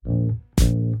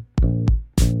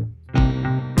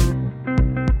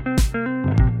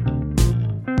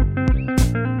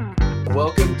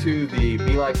to the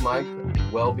Be Like Mike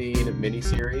Wellbeing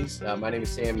Miniseries. My name is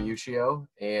Sam Uccio,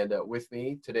 and with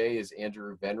me today is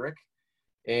Andrew Venrick.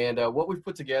 And what we've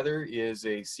put together is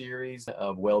a series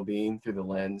of well-being through the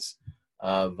lens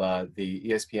of the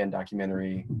ESPN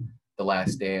documentary, The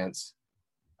Last Dance.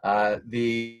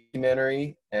 The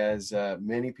documentary, as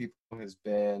many people, has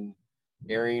been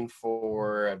airing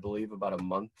for, I believe, about a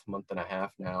month and a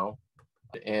half now.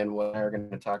 And what we're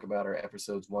going to talk about are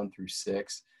episodes 1 through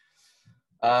 6.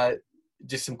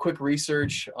 Just some quick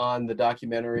research on the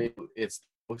documentary. It's the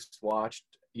most watched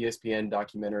ESPN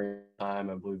documentary time.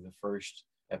 I believe the first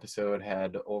episode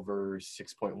had over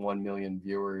 6.1 million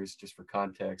viewers. Just for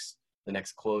context, the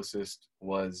next closest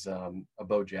was a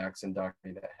Bo Jackson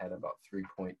documentary that had about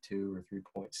 3.2 or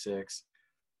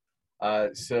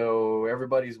 3.6. So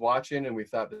everybody's watching, and we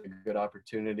thought it was a good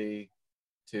opportunity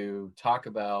to talk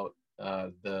about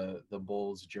the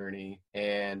Bulls' journey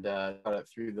and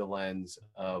through the lens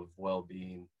of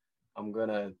well-being. I'm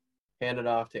gonna hand it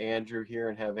off to Andrew here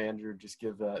and have Andrew just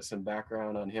give some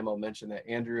background on him. I'll mention that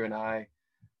Andrew and I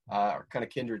are kind of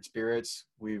kindred spirits.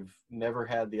 We've never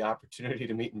had the opportunity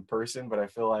to meet in person, but I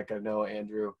feel like I know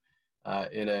Andrew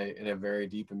in a very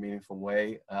deep and meaningful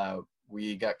way.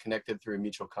 We got connected through a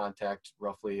mutual contact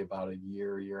roughly about a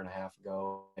year and a half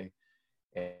ago,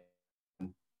 and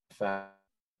found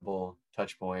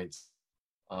touch points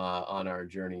on our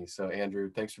journey. So Andrew,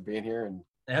 thanks for being here. And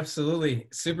absolutely,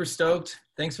 super stoked.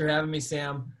 Thanks for having me,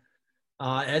 Sam.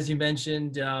 As you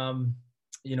mentioned,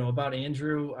 about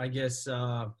Andrew, I guess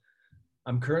I'm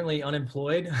currently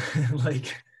unemployed,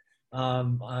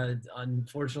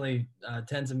 unfortunately,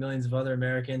 tens of millions of other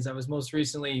Americans. I was most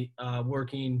recently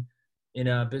working in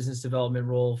a business development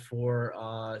role for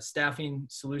a staffing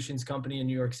solutions company in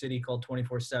New York City called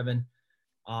 24/7.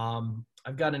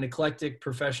 I've got an eclectic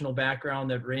professional background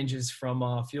that ranges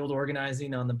from field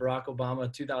organizing on the Barack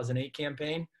Obama 2008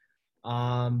 campaign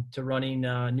to running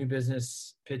new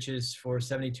business pitches for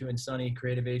 72 and Sunny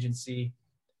creative agency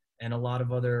and a lot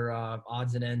of other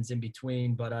odds and ends in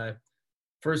between. But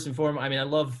first and foremost, I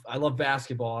love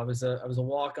basketball. I was a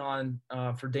walk-on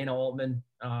for Dana Altman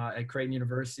at Creighton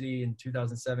University in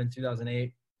 2007,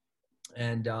 2008.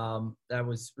 And that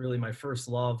was really my first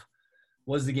love,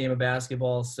 was the game of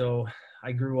basketball. So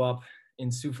I grew up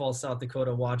in Sioux Falls, South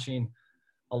Dakota, watching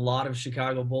a lot of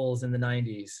Chicago Bulls in the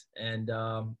 90s. And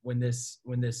when this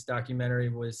documentary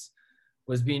was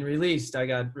being released, I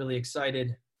got really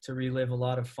excited to relive a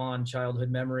lot of fond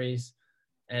childhood memories.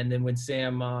 And then when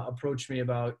Sam approached me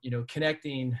about,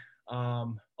 connecting a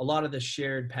lot of the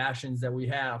shared passions that we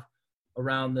have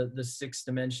around the 6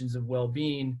 dimensions of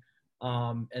well-being,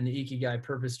 and the Ikigai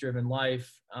purpose-driven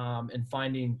life, and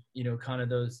finding, kind of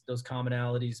those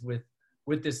commonalities with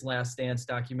this Last Dance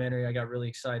documentary, I got really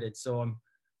excited. So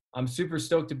I'm super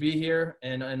stoked to be here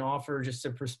and offer just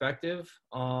a perspective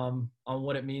on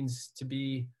what it means to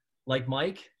be like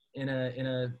Mike in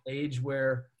a age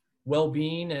where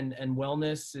well-being and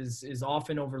wellness is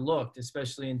often overlooked,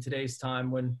 especially in today's time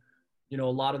when a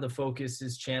lot of the focus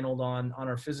is channeled on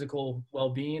our physical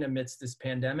well-being amidst this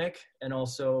pandemic, and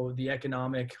also the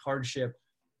economic hardship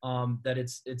that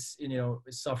it's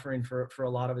suffering for a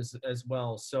lot of us as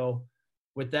well. So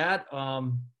with that,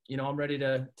 I'm ready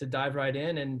to dive right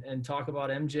in and talk about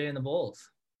MJ and the Bulls.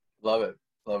 Love it.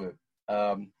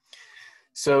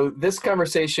 So this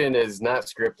conversation is not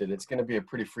scripted. It's going to be a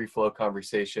pretty free-flow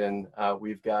conversation.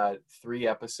 We've got 3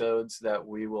 episodes that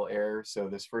we will air. So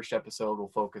this first episode will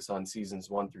focus on seasons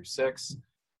 1 through 6.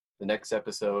 The next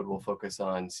episode will focus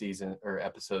on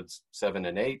episodes 7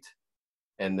 and 8.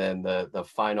 And then the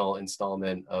final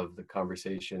installment of the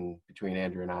conversation between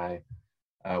Andrew and I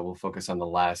will focus on the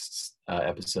last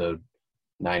episode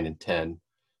 9 and 10.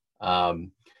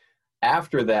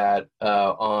 After that,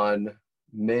 on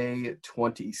May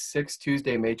 26th,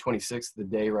 Tuesday, May 26th, the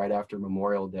day right after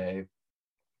Memorial Day,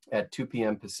 at 2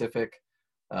 p.m. Pacific,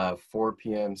 4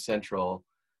 p.m. Central,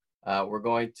 we're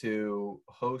going to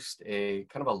host a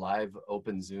kind of a live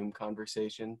open Zoom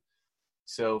conversation.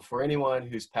 So for anyone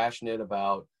who's passionate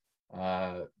about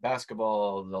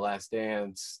basketball, The Last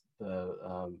Dance,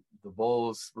 the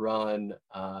Bulls run,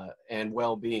 and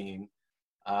well-being,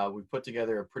 we put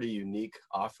together a pretty unique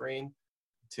offering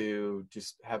to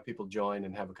just have people join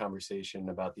and have a conversation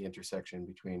about the intersection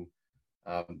between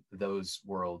those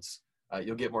worlds.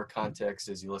 You'll get more context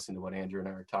as you listen to what Andrew and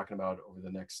I are talking about over the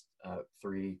next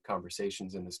 3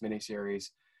 conversations in this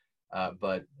mini-series.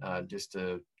 But just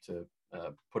to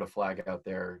put a flag out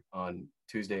there, on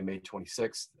Tuesday, May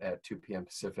 26th at 2 p.m.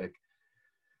 Pacific,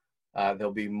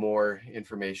 there'll be more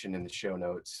information in the show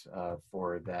notes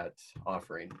for that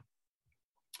offering.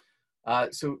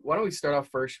 So why don't we start off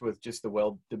first with just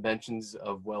the dimensions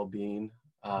of well-being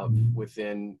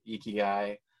within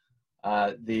Ikigai.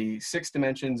 The 6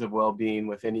 dimensions of well-being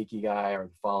within Ikigai are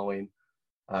the following: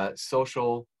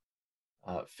 social,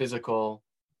 physical,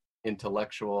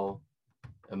 intellectual,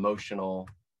 emotional,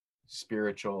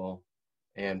 spiritual,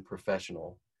 and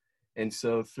professional. And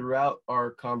so throughout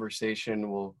our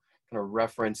conversation, we'll kind of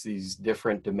reference these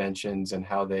different dimensions and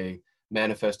how they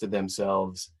manifested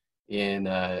themselves in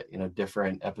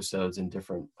different episodes and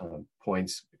different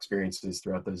points, experiences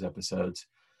throughout those episodes.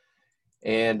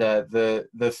 And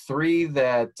the 3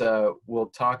 that we'll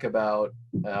talk about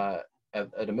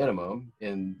at a minimum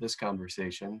in this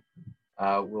conversation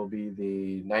will be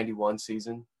the 91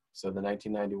 season. So the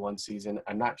 1991 season,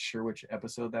 I'm not sure which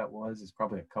episode that was. It's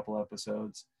probably a couple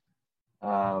episodes.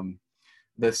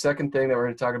 The second thing that we're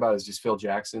going to talk about is just Phil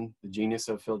Jackson, the genius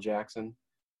of Phil Jackson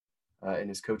and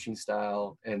his coaching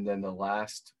style. And then the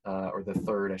last, or the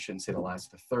third, I shouldn't say the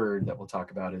last, the third that we'll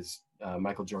talk about is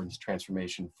Michael Jordan's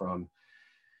transformation from,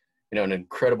 an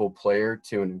incredible player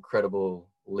to an incredible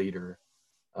leader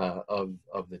of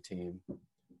the team.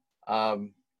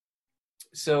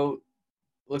 So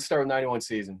let's start with 91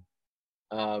 season.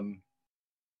 Andrew,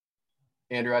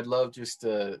 I'd love just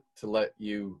to let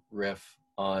you riff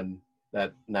on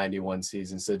that 91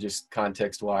 season. So just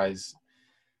context-wise,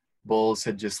 Bulls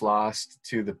had just lost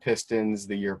to the Pistons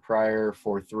the year prior,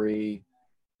 4-3.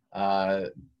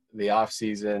 The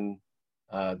offseason,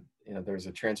 there's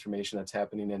a transformation that's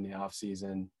happening in the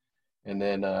offseason. And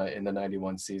then in the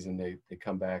 91 season, they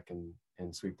come back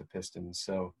and sweep the Pistons.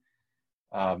 So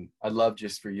I'd love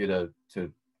just for you to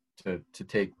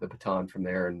take the baton from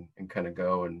there and kind of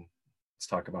go and let's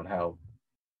talk about how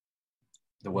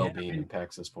the well-being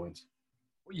impacts those points.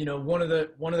 One of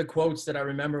the quotes that I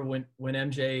remember when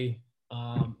MJ,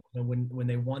 when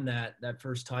they won that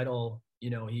first title,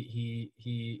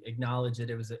 he acknowledged that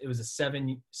it was a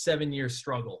 7-year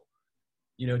struggle,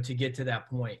 to get to that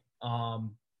point.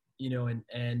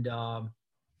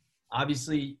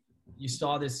 Obviously you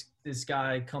saw this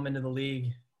guy come into the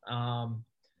league.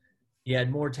 He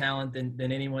had more talent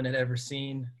than anyone had ever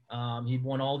seen. He'd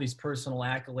won all these personal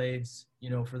accolades,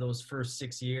 for those first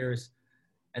 6 years.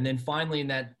 And then finally in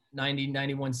that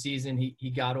 90-91 season, he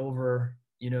got over,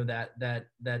 that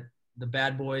the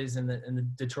bad boys and the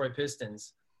Detroit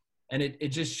Pistons. And it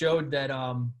just showed that,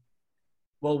 a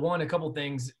couple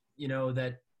things,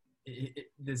 that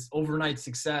this overnight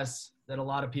success that a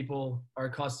lot of people are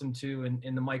accustomed to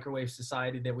in the microwave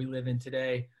society that we live in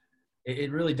today,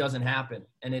 it really doesn't happen.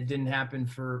 And it didn't happen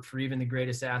for even the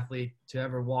greatest athlete to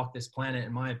ever walk this planet,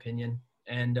 in my opinion.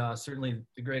 And certainly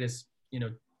the greatest,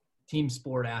 team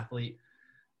sport athlete.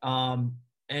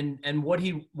 And what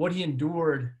he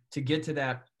endured to get to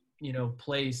that,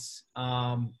 place,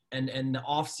 and the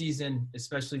off season,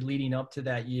 especially leading up to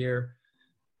that year,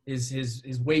 is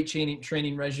his weight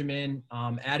training regimen,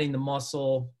 adding the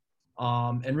muscle,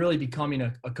 and really becoming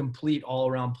a complete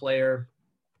all-around player,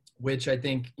 which I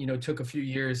think, took a few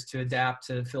years to adapt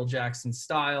to Phil Jackson's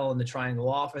style and the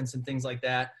triangle offense and things like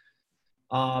that.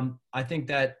 I think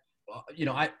that,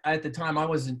 I at the time I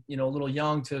wasn't, a little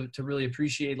young to really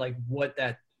appreciate like what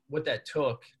that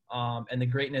took, and the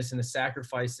greatness and the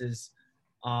sacrifices,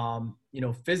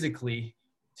 physically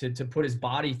to put his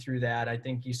body through that. I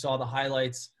think you saw the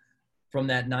highlights from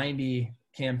that 90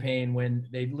 campaign when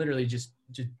they literally just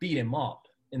beat him up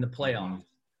in the playoffs.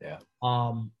 Yeah.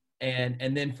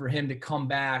 And then for him to come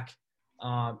back,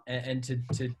 and to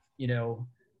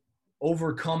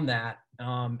overcome that,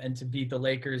 and to beat the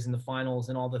Lakers in the finals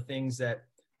and all the things that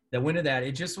went into that,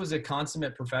 it just was a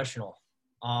consummate professional.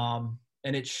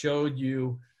 And it showed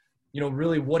you,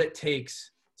 really what it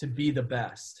takes to be the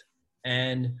best.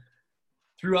 And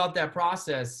throughout that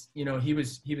process, he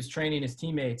was training his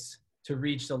teammates to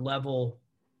reach the level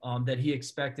that he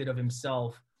expected of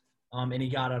himself, and he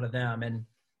got out of them. And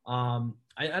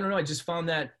I don't know, I just found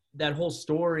that whole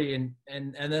story and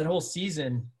that whole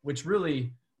season, which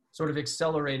really sort of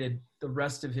accelerated the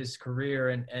rest of his career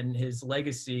and his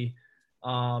legacy,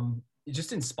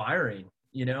 just inspiring,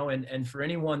 and for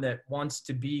anyone that wants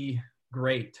to be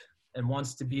great and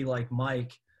wants to be like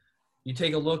Mike, you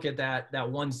take a look at that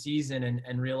one season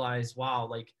and realize, wow,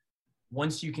 like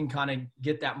once you can kind of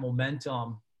get that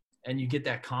momentum and you get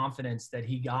that confidence that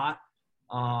he got,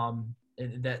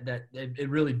 that it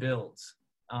really builds.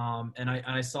 And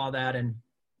I saw that, and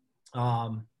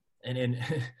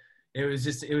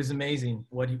it was amazing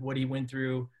what he went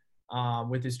through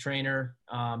with his trainer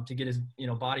to get his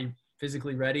body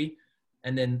physically ready,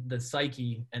 and then the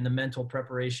psyche and the mental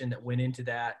preparation that went into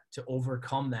that to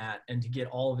overcome that and to get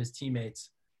all of his teammates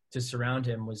to surround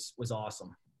him was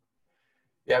awesome.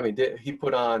 Yeah, I mean, he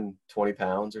put on 20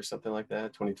 pounds or something like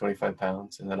that, 20, 25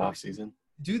 pounds in that off season?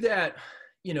 Do that,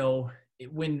 you know,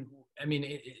 when I mean,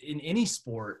 in any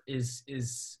sport is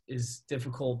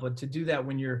difficult, but to do that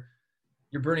when you're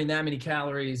burning that many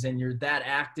calories and you're that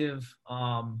active,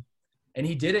 and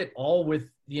he did it all with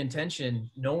the intention,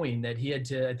 knowing that he had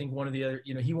to. I think one of the other,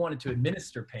 you know, he wanted to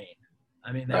administer pain.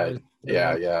 I mean, that was Right. really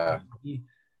Yeah, yeah.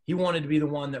 he wanted to be the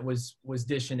one that was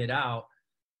dishing it out,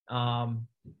 um,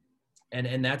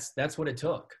 and that's what it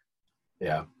took.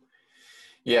 Yeah.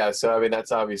 Yeah, so I mean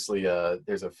that's obviously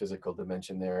there's a physical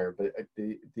dimension there, but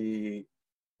the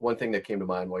one thing that came to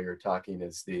mind while you were talking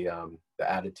is the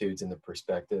attitudes and the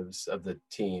perspectives of the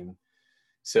team.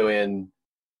 So in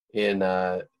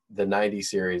the '90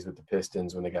 series with the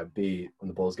Pistons when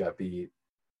the Bulls got beat,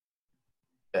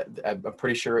 I'm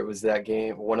pretty sure it was that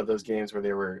game, one of those games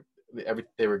where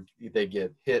they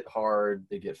get hit hard,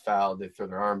 they get fouled, they throw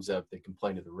their arms up, they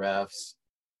complain to the refs,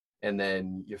 and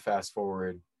then you fast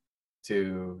forward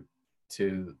to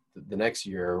the next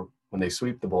year when they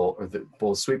sweep the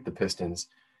Bulls sweep the Pistons,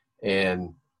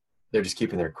 and they're just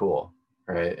keeping their cool,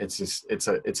 right? It's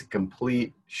a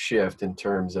complete shift in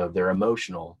terms of their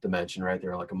emotional dimension, right?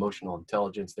 Their like emotional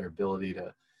intelligence, their ability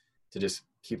to just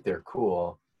keep their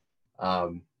cool,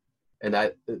 and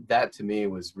that to me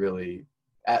was really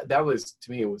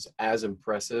it was as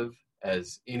impressive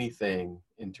as anything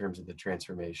in terms of the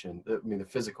transformation. I mean, the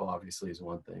physical obviously is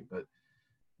one thing, but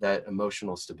that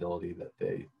emotional stability that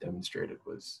they demonstrated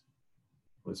was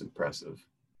impressive.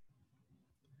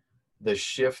 The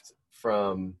shift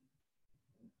from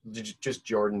just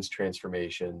Jordan's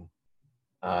transformation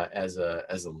as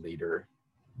a leader,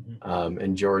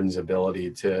 and Jordan's ability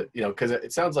to, because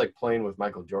it sounds like playing with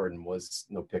Michael Jordan was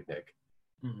no picnic.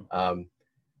 Mm-hmm.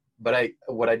 But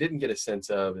what I didn't get a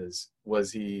sense of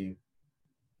was he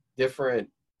different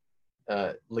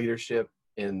leadership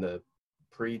in the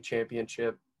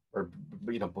pre-championship, or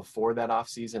before that off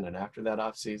season and after that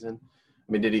off season?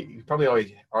 I mean, he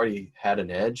probably already had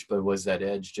an edge, but was that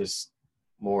edge just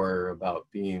more about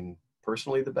being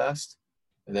personally the best,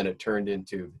 and then it turned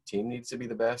into the team needs to be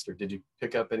the best, or did you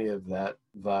pick up any of that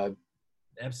vibe?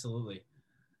 Absolutely.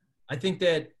 I think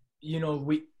that,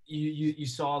 you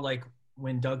saw, like,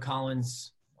 when Doug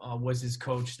Collins was his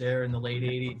coach there in the late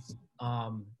 80s,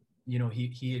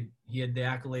 he had the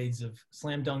accolades of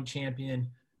slam dunk champion,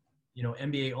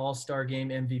 NBA All-Star Game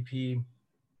MVP,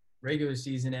 regular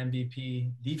season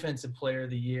MVP, defensive player of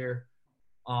the year.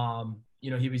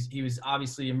 He was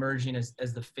obviously emerging as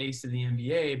the face of the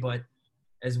NBA, but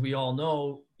as we all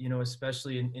know,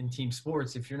 especially in team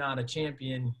sports, if you're not a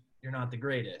champion, you're not the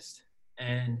greatest.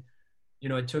 And,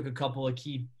 it took a couple of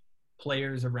key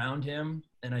players around him.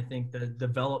 And I think the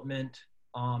development,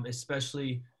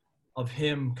 especially of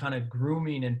him kind of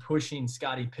grooming and pushing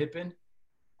Scottie Pippen,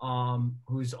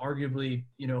 who's arguably,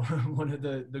 one of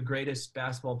the greatest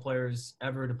basketball players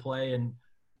ever to play,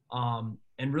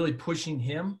 and really pushing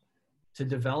him to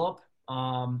develop,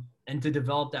 and to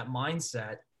develop that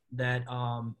mindset that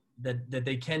that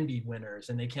they can be winners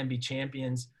and they can be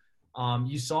champions.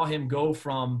 You saw him go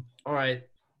from, all right,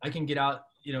 I can get out,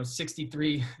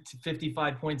 63 to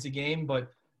 55 points a game,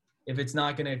 but if it's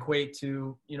not going to equate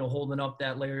to, holding up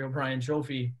that Larry O'Brien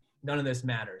trophy, none of this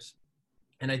matters.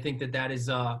 And I think that is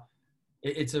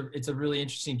it's a really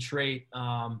interesting trait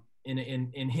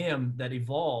in him that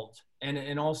evolved,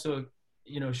 and also,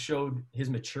 showed his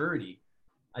maturity.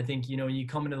 I think, you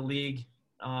come into the league,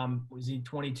 was he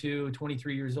 22,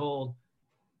 23 years old?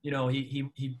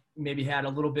 He maybe had a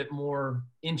little bit more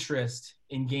interest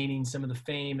in gaining some of the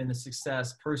fame and the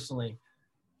success personally.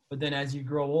 But then as you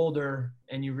grow older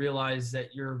and you realize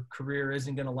that your career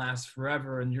isn't going to last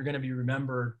forever and you're going to be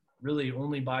remembered really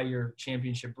only by your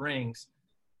championship rings,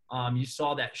 you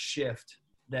saw that shift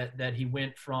that he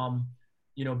went from,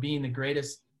 being the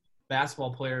greatest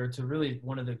basketball player to really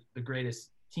one of the greatest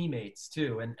teammates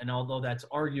too. And although that's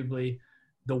arguably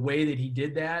the way that he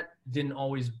did that didn't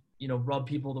always, rub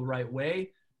people the right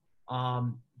way,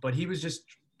 but he was just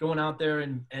going out there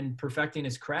and perfecting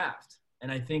his craft.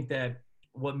 And I think that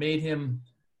what made him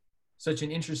such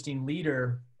an interesting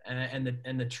leader,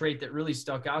 and the trait that really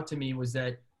stuck out to me was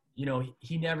that,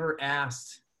 he never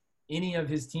asked any of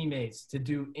his teammates to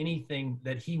do anything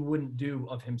that he wouldn't do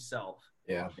of himself.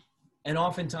 Yeah. And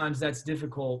oftentimes that's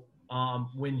difficult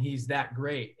when he's that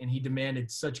great and he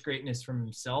demanded such greatness from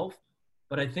himself.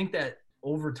 But I think that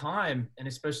over time, and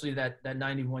especially that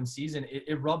 91 season,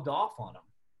 it rubbed off on them.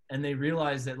 And they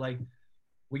realized that, like,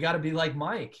 we got to be like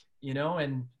Mike,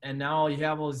 and now you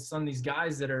have some of these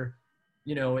guys that are,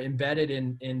 embedded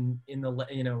in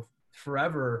the,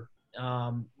 forever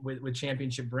with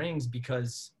championship rings,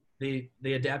 because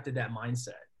they adapted that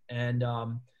mindset. And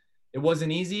it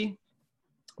wasn't easy,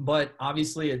 but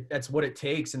obviously that's what it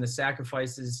takes, and the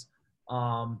sacrifices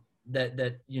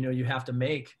that you have to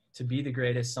make to be the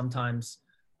greatest sometimes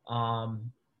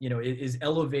it is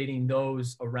elevating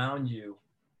those around you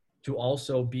to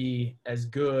also be as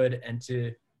good and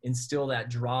to instill that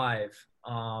drive.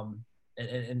 And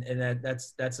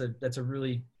that's a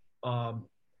really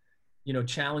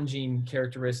challenging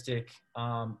characteristic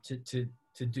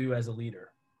to do as a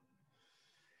leader.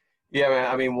 Yeah,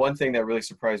 man. I mean, one thing that really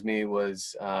surprised me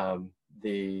was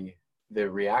the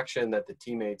reaction that the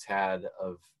teammates had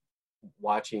of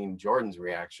watching Jordan's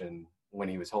reaction when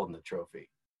he was holding the trophy.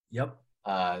 Yep.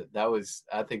 I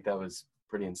think that was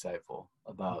pretty insightful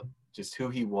about just who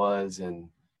he was and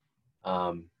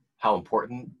how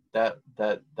important that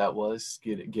was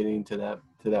getting to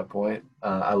that point.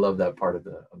 I love that part of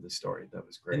the story. That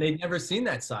was great. And they'd never seen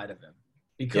that side of him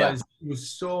because he was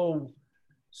so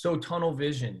tunnel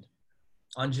visioned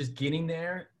on just getting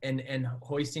there and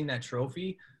hoisting that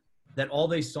trophy that all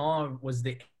they saw was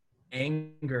the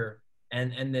anger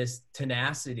and this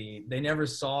tenacity. They never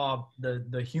saw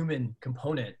the human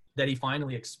component that he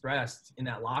finally expressed in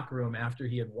that locker room after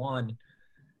he had won.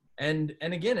 And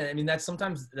again, I mean, that's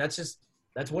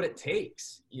what it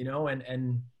takes,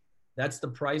 and that's the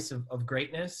price of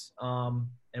greatness.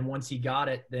 And once he got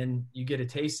it, then you get a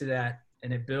taste of that,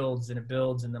 and it builds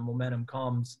and the momentum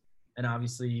comes. And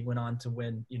obviously he went on to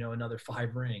win, another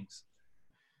 5 rings.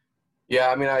 Yeah.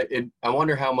 I mean, I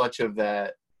wonder how much of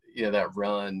that, that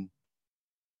run,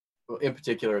 in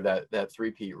particular, that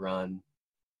three-peat run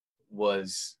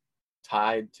was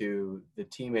tied to the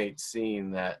teammates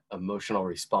seeing that emotional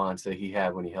response that he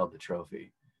had when he held the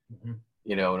trophy. Mm-hmm.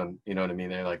 You know what I mean?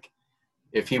 They're like,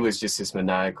 if he was just this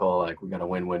maniacal, like, we got to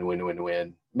win,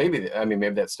 maybe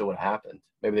that still would have happened.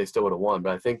 Maybe they still would have won.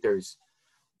 But I think there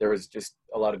was just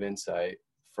a lot of insight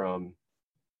from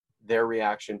their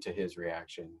reaction to his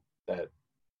reaction that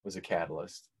was a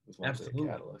catalyst. Absolutely.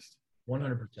 A catalyst.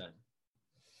 100%.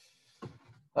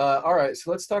 All right,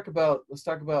 so let's talk about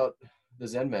the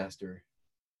Zen master,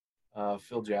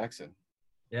 Phil Jackson.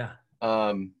 Yeah.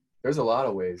 There's a lot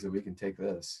of ways that we can take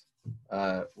this.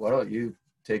 Why don't you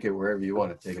take it wherever you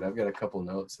want to take it? I've got a couple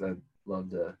notes that I'd love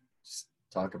to just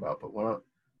talk about, but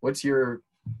what's your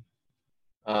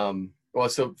well,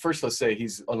 so first let's say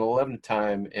he's an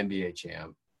 11-time NBA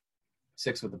champ,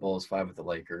 6 with the Bulls, 5 with the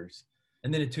Lakers.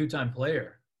 And then a 2-time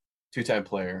player. 2-time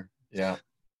player, yeah.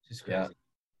 Just crazy.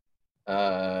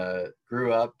 Yeah.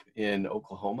 Grew up in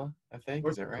Oklahoma, I think.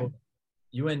 Is that right?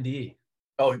 UND.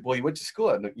 Oh, well, he went to school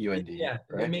at UND, yeah,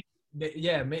 right?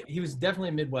 He was definitely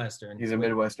a Midwestern. He's a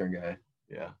Midwestern guy,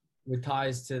 yeah. With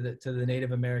ties to the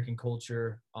Native American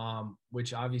culture,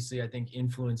 which obviously I think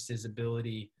influenced his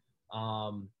ability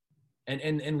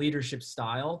and leadership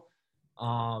style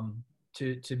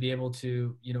to be able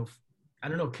to,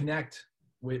 connect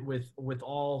with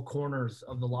all corners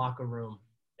of the locker room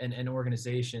and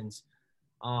organizations.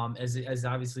 As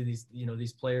obviously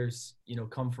these players,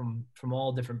 come from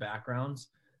all different backgrounds.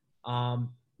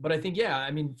 But I think,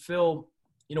 Phil,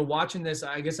 watching this,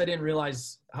 I guess I didn't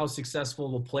realize how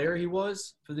successful of a player he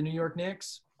was for the New York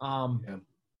Knicks. And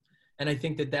I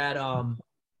think that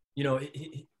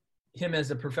him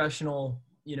as a professional,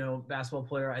 basketball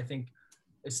player, I think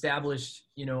established,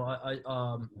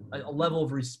 a level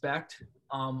of respect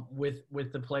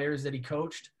with the players that he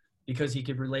coached, because he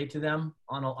could relate to them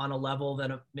on a level that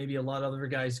maybe a lot of other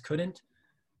guys couldn't.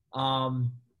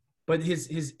 But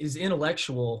his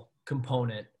intellectual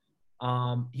component,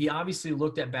 he obviously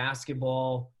looked at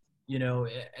basketball,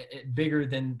 bigger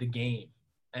than the game,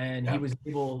 and he was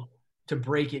able to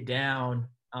break it down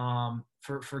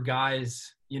for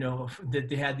guys, that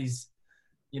they had these,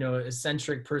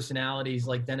 eccentric personalities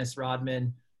like Dennis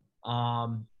Rodman,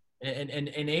 and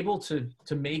able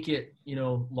to make it,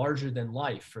 larger than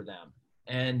life for them.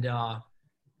 And I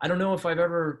don't know if I've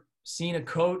ever seen a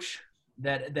coach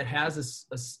that has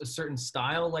a certain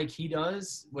style like he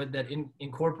does, that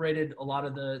incorporated a lot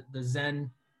of the Zen,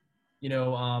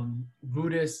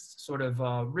 Buddhist sort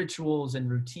of rituals and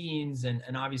routines,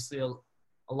 and obviously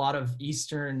a lot of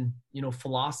Eastern,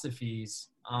 philosophies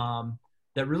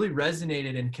that really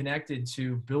resonated and connected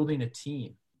to building a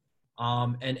team.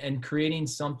 And creating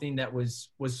something that was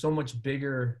so much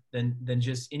bigger than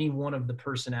just any one of the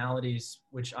personalities,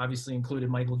 which obviously included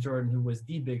Michael Jordan, who was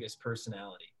the biggest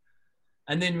personality.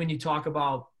 And then when you talk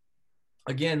about,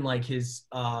 again, like his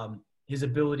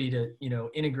ability to,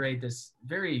 integrate this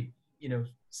very,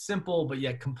 simple but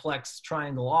yet complex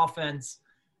triangle offense,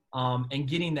 and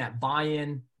getting that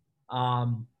buy-in.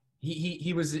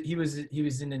 He was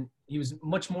in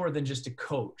much more than just a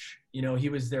coach. He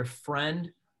was their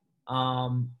friend,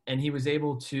 and he was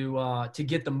able to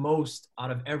get the most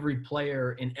out of every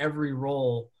player in every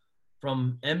role,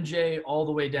 from MJ all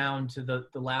the way down to the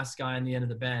last guy on the end of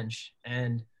the bench.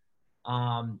 And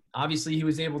obviously, he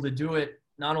was able to do it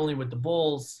not only with the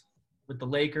Bulls, with the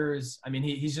Lakers. I mean,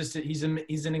 he's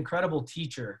an incredible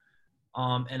teacher,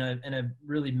 and a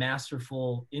really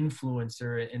masterful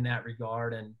influencer in that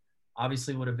regard. And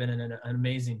obviously would have been an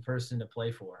amazing person to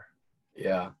play for.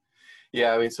 Yeah.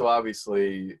 I mean, so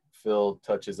obviously Phil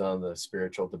touches on the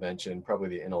spiritual dimension, probably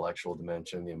the intellectual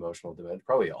dimension, the emotional dimension,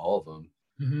 probably all of them.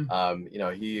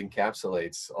 Mm-hmm. He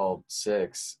encapsulates all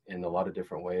six in a lot of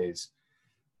different ways.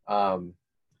 One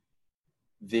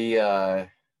thing so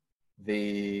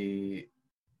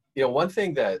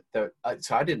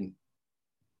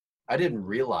I didn't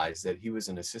realize that he was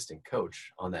an assistant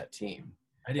coach on that team.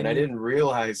 I didn't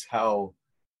realize how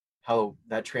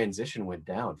that transition went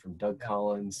down from Doug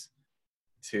Collins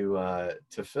to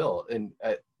Phil. And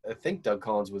I think Doug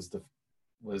Collins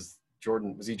was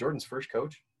Jordan's first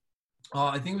coach?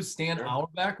 I think it was Stan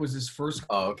Auerbach was his first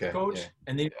coach. Yeah.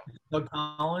 And they Doug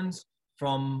Collins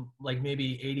from like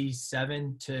maybe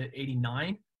 87 to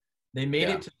 89. They made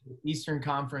it to the Eastern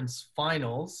Conference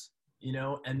Finals,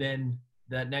 and then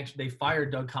they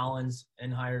fired Doug Collins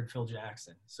and hired Phil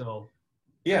Jackson. So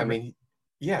Phil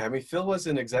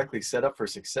wasn't exactly set up for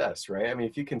success, right? I mean,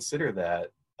 if you consider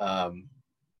that,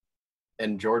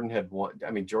 and Jordan had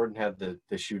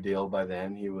the shoe deal by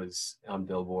then. He was on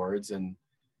billboards, and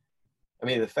I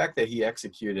mean, the fact that he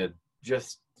executed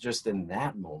just in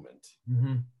that moment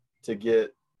to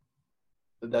get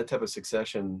that type of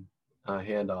succession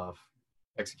handoff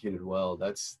executed well,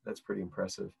 that's pretty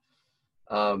impressive.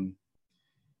 We've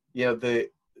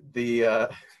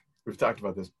talked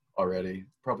about this already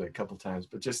probably a couple times,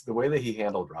 but just the way that he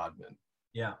handled Rodman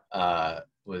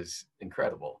was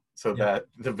incredible. So that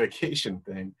the vacation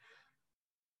thing,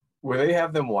 where they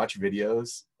have them watch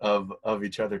videos of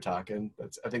each other talking,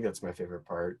 I think that's my favorite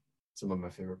part. Some of my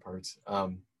favorite parts.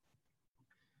 But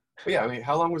yeah, I mean,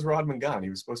 how long was Rodman gone? He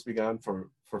was supposed to be gone for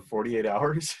 48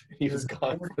 hours. He was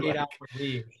gone for 48-hour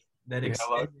leave that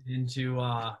extended into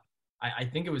I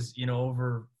think it was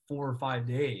over 4 or 5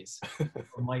 days.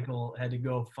 Michael had to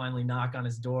go finally knock on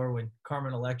his door when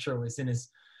Carmen Electra was in his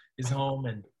home.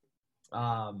 And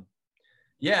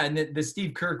and the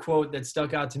Steve Kerr quote that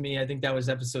stuck out to me, I think that was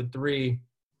episode 3,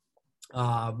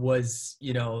 was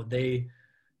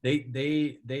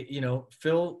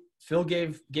Phil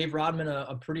gave Rodman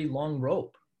a pretty long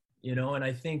rope, and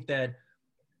I think that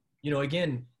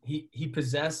again he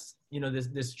possessed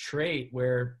this trait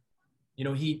where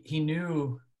he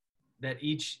knew that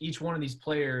each one of these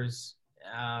players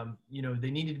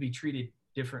they needed to be treated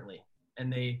differently,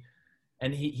 and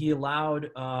he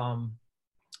allowed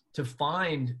to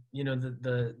find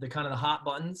the kind of the hot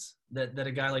buttons that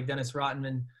a guy like Dennis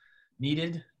Rodman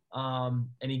needed, and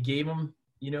he gave him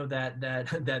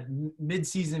that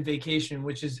mid-season vacation,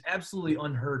 which is absolutely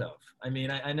unheard of. I mean,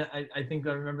 I think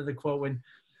I remember the quote when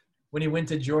he went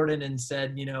to Jordan and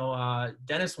said,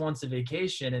 Dennis wants a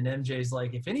vacation, and MJ's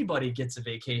like, if anybody gets a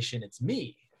vacation, it's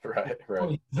me. Right.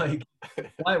 Like,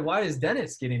 why is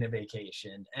Dennis getting a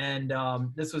vacation? And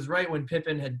this was right when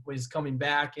Pippen was coming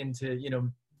back into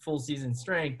full season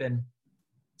strength, and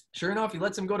sure enough, he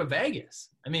lets him go to Vegas.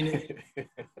 I mean,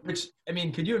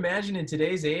 could you imagine in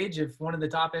today's age if one of the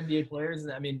top NBA players,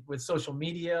 with social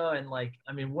media and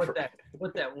what that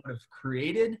would have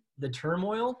created, the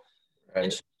turmoil. Right.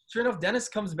 And sure enough, Dennis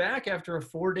comes back after a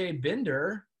 4-day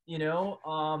bender,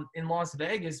 in Las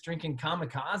Vegas, drinking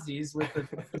kamikazes with the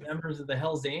members of the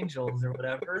Hells Angels or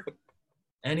whatever.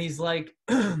 And he's like,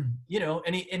 and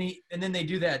then they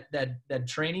do that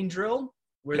training drill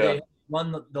where they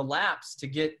run the laps to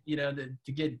get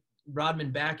to get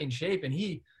Rodman back in shape, and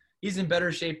he's in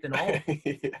better shape than all of them.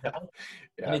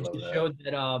 And it just showed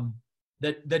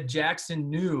that Jackson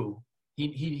knew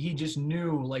he just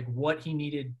knew what he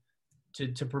needed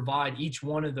to provide each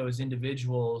one of those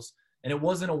individuals, and it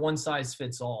wasn't a one size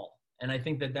fits all. And I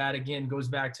think that again goes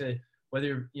back to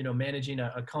whether managing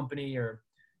a company or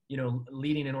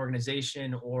leading an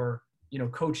organization or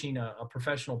coaching a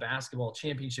professional basketball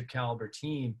championship caliber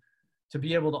team, to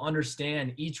be able to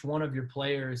understand each one of your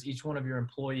players, each one of your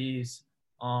employees,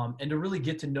 and to really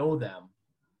get to know them.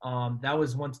 That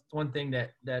was one thing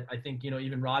that I think,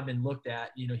 even Rodman looked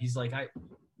at. He's like, I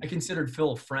considered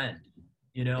Phil a friend,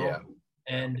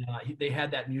 and they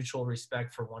had that mutual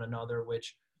respect for one another,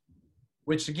 which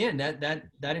again,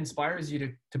 that inspires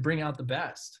you to bring out the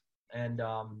best. And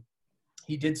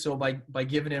he did so by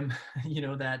giving him,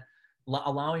 that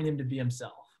allowing him to be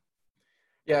himself.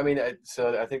 Yeah, I mean,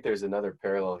 so I think there's another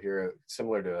parallel here,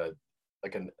 similar to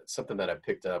something that I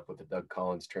picked up with the Doug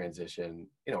Collins transition.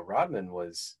 You know, Rodman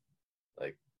was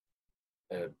like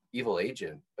an evil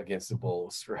agent against the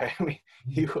Bulls, right? I mean,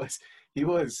 he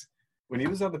was when he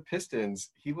was on the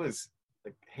Pistons, he was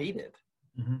like hated,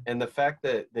 Mm-hmm. and the fact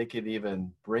that they could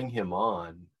even bring him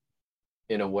on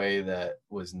in a way that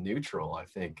was neutral, I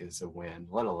think, is a win.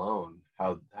 Let alone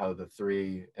how the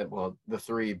three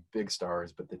big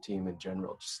stars, but the team in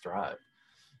general just thrived.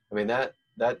 I mean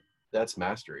that's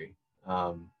mastery.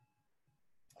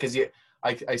 Because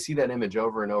I see that image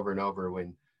over and over and over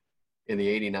when in the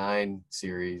 '89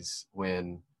 series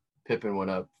when Pippen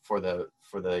went up for the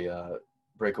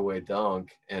breakaway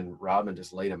dunk and Rodman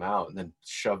just laid him out and then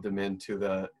shoved him into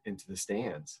the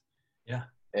stands. Yeah.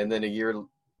 And then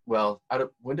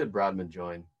when did Rodman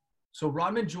join? So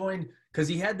Rodman joined because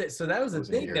he had that. So that was It the was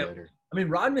a thing year that, later. I mean,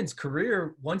 Rodman's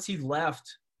career, once he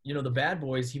left, the bad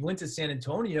boys, he went to San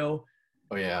Antonio.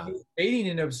 Oh yeah. He was fading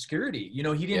in obscurity. He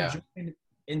didn't Yeah. join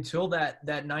until that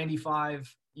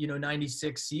 95,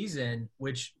 96 season,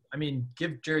 which, I mean,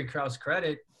 give Jerry Krause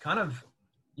credit, kind of,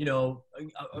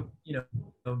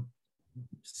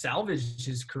 salvaged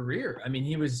his career. I mean,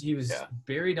 he was Yeah.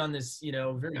 buried on this,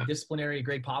 very disciplinary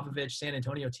Greg Popovich San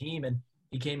Antonio team, and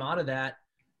he came out of that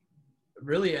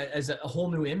really as a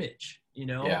whole new image,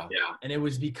 Yeah. And it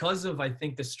was because of, I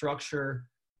think, the structure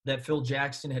that Phil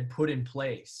Jackson had put in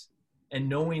place, and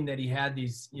knowing that he had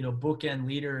these, bookend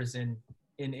leaders in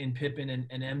Pippen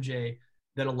and MJ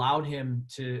that allowed him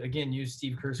to, again, use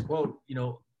Steve Kerr's quote,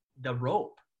 the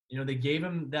rope. They gave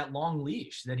him that long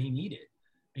leash that he needed,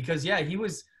 because he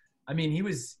was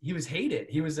hated.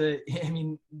 He was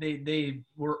they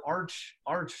were arch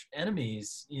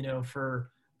enemies,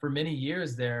 for many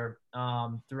years there,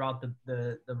 throughout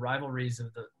the rivalries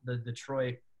of the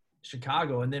Detroit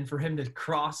Chicago. And then for him to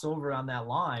cross over on that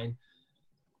line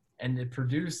and to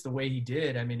produce the way he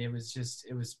did, I mean, it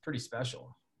was pretty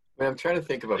special. I mean, I'm trying to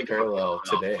think of a parallel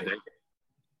today.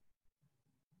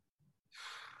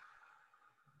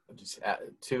 Just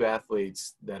two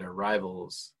athletes that are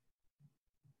rivals,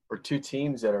 or two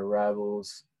teams that are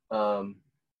rivals, and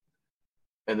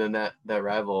then that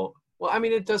rival. Well, I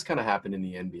mean, it does kind of happen in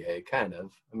the NBA, kind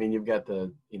of. I mean, you've got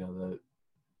the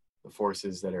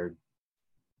forces that are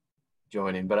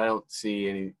joining, but I don't see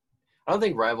any. I don't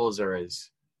think rivals are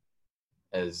as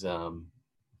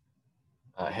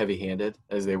heavy-handed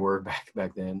as they were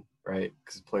back then, right?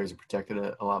 Because players are protected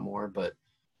a lot more, but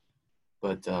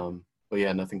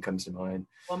yeah, nothing comes to mind.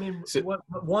 Well, I mean, so,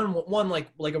 one like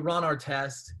a Ron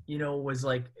Artest, was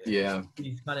like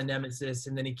he's kind of nemesis,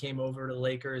 and then he came over to the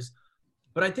Lakers.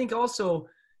 But I think also,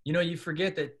 you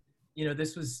forget that,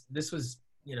 this was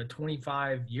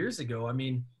 25 years ago. I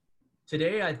mean,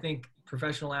 today I think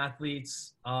professional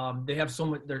athletes, they have so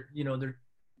much.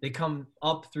 They come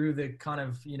up through the kind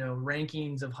of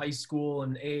rankings of high school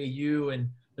and AAU, and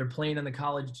they're playing on the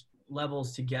college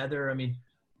levels together. I mean,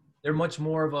 they're much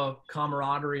more of a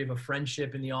camaraderie, of a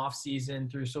friendship in the off season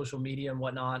through social media and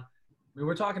whatnot. I mean,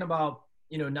 we're talking about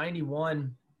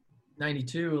 91,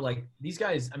 92, like these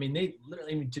guys. I mean, they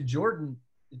literally, to Jordan's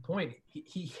point,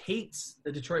 he hates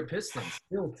the Detroit Pistons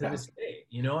still to this day.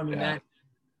 I mean,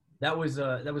 that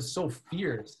was so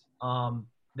fierce.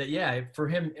 That for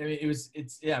him, I mean, it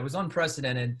was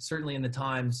unprecedented, certainly in the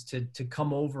times, to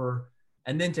come over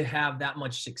and then to have that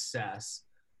much success.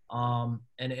 And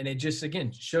it just,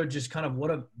 again, showed just kind of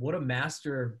what a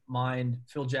mastermind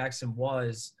Phil Jackson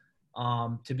was,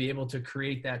 to be able to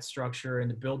create that structure and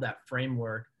to build that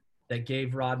framework that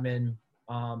gave Rodman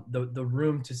the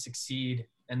room to succeed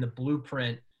and the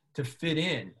blueprint to fit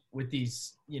in with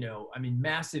these,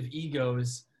 massive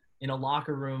egos in a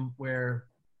locker room where,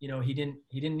 he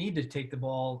didn't need to take the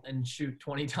ball and shoot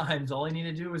 20 times. All he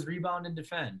needed to do was rebound and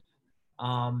defend.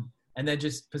 And then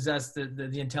just possess the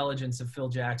intelligence of Phil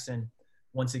Jackson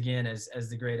once again as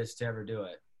the greatest to ever do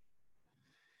it.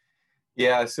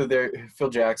 Yeah, so Phil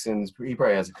Jackson's, he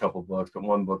probably has a couple books, but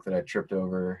one book that I tripped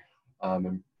over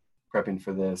in prepping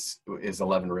for this is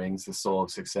 11 Rings, The Soul of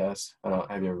Success.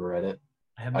 Have you ever read it?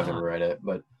 I've never read it,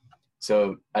 but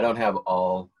so I don't have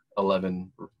all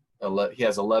 11. He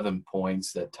has 11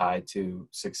 points that tie to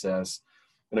success,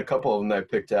 and a couple of them that I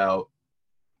picked out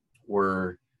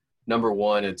were: number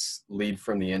one, it's lead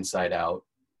from the inside out.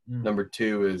 Number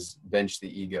two is bench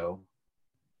the ego.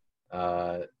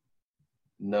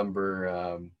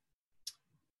 Number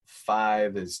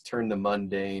 5 is turn the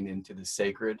mundane into the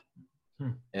sacred.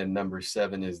 And number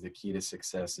 7 is the key to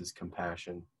success is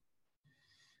compassion.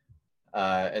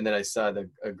 And then I saw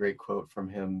a great quote from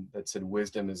him that said,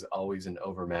 wisdom is always an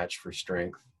overmatch for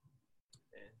strength.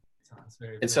 That's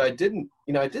very And fair. so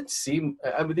I did see,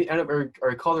 I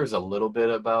recall there's a little bit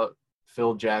about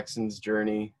Phil Jackson's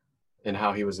journey and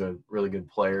how he was a really good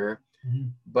player. Mm-hmm.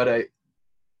 But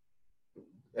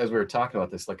as we were talking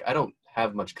about this, like, I don't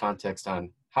have much context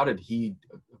on how did he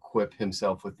equip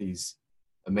himself with these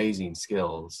amazing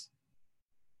skills.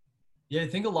 Yeah, I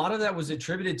think a lot of that was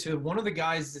attributed to one of the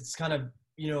guys that's kind of,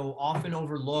 often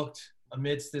overlooked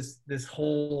amidst this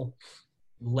whole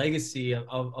legacy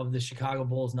of the Chicago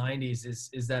Bulls 90s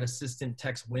is that assistant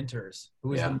Tex Winters, who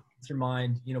was Yeah. the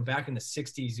mastermind, back in the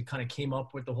 60s, who kind of came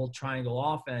up with the whole triangle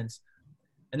offense.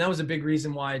 And that was a big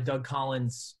reason why Doug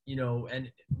Collins,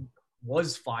 and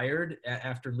was fired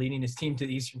after leading his team to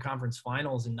the Eastern Conference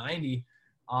Finals in 90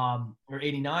 or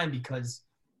 89, because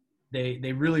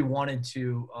they really wanted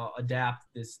to adapt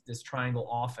this triangle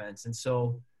offense. And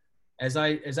so as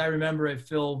I remember it,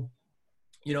 Phil,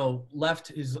 left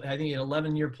his, I think, an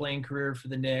 11-year playing career for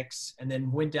the Knicks, and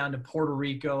then went down to Puerto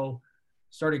Rico,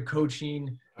 started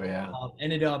coaching. Oh yeah.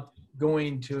 Ended up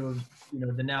going to,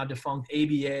 the now defunct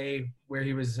ABA, where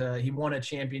he won a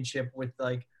championship with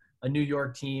like a New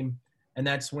York team. And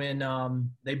that's when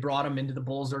they brought him into the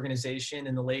Bulls organization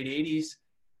in the late 80s.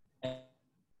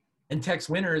 And Tex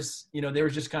Winters, they were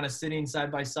just kind of sitting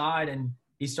side by side, and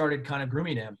he started kind of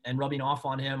grooming him and rubbing off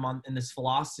on him in this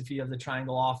philosophy of the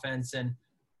triangle offense, and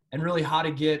really how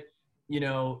to get,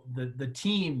 the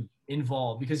team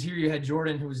involved. Because here you had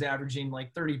Jordan, who was averaging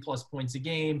like 30 plus points a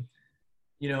game,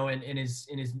 in his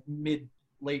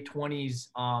late 20s.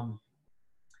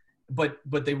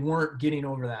 But they weren't getting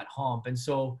over that hump. And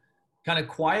so kind of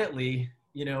quietly,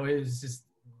 it was just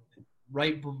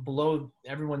right below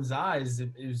everyone's eyes.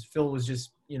 Phil was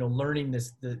just, learning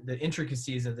the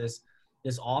intricacies of this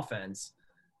offense,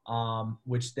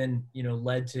 which then,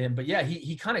 led to him. But yeah,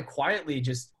 he kind of quietly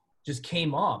just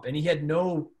came up, and he had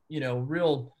no,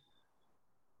 real,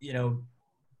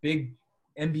 big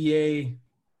NBA,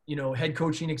 head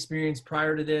coaching experience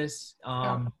prior to this.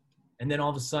 And then all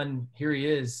of a sudden here he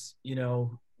is,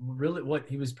 really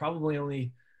he was probably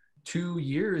only 2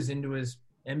 years into his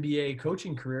NBA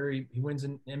coaching career. He wins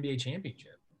an NBA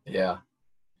championship. Yeah.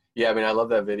 Yeah. I mean, I love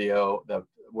that video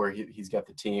where he's got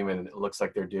the team, and it looks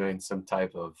like they're doing some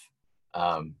type of,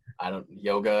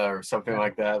 yoga or something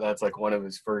like that. That's like one of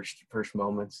his first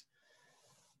moments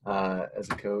as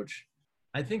a coach.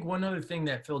 I think one other thing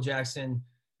that Phil Jackson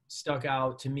stuck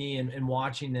out to me in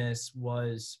watching this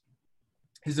was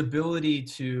his ability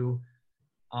to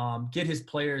get his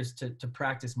players to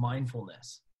practice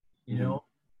mindfulness,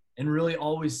 and really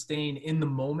always staying in the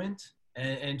moment,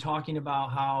 and talking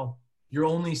about how you're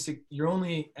only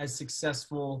as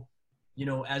successful,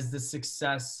 as the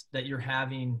success that you're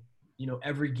having,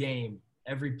 every game,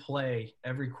 every play,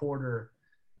 every quarter.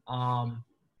 And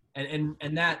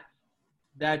that,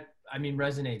 I mean,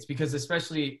 resonates, because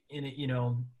especially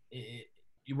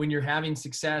when you're having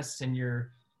success and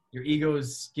your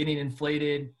ego's getting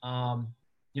inflated,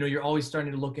 you're always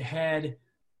starting to look ahead,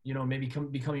 maybe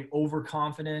becoming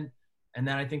overconfident. And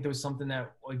then I think there was something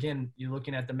that, again, you're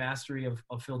looking at the mastery of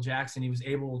Phil Jackson. He was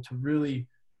able to really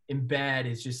embed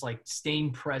is just like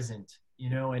staying present,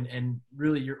 and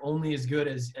really you're only as good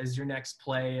as your next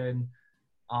play. And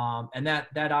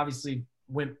that obviously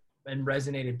went and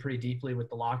resonated pretty deeply with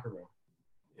the locker room.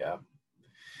 Yeah.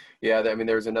 Yeah. I mean,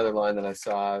 there was another line that I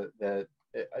saw that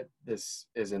this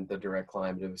isn't the direct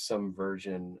line, but it was some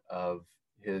version of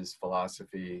his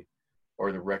philosophy,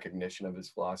 or the recognition of his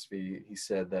philosophy. He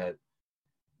said that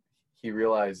he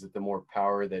realized that the more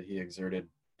power that he exerted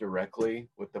directly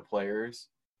with the players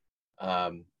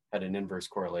had an inverse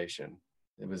correlation.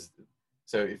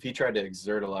 So if he tried to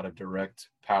exert a lot of direct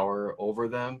power over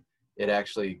them, it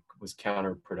actually was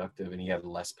counterproductive, and he had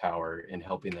less power in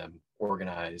helping them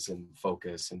organize and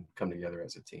focus and come together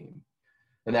as a team.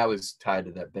 And that was tied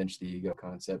to that bench the ego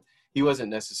concept. He wasn't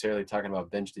necessarily talking about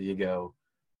bench the ego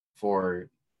for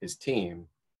his team.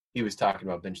 He was talking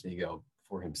about bench the ego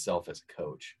for himself as a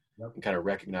coach. Yep. And kind of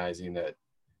recognizing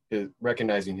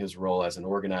his role as an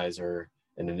organizer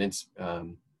and a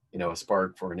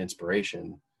spark for an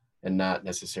inspiration, and not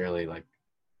necessarily like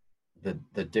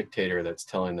the dictator that's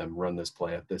telling them run this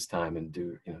play at this time and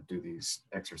do these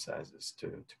exercises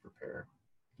to prepare.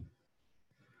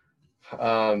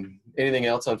 Anything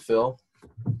else on Phil?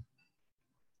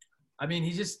 I mean,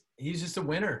 he's just a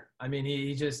winner. I mean,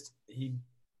 I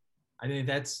think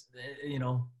that's,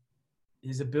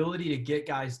 his ability to get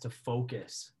guys to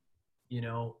focus,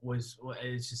 it's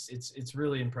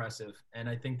really impressive. And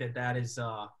I think that is,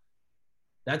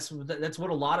 that's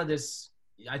what a lot of this,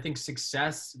 I think,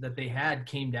 success that they had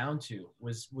came down to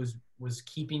was was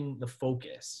keeping the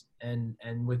focus. And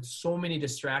with so many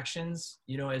distractions,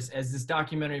 you know, as this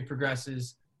documentary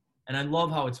progresses, and I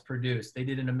love how it's produced. They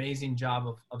did an amazing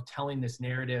job of telling this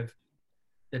narrative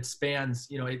that spans,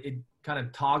 you know, it kind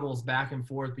of toggles back and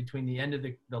forth between the end of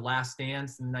the Last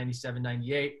Dance in 97,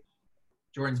 98,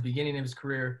 Jordan's beginning of his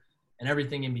career, and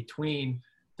everything in between.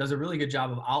 Does a really good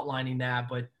job of outlining that.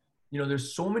 But, you know,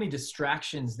 there's so many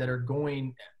distractions that are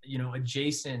going, you know,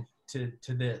 adjacent to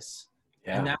this.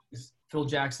 Yeah. And that was Phil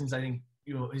Jackson's, I think,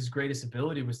 you know, his greatest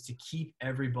ability was to keep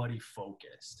everybody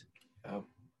focused. Oh.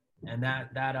 And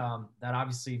that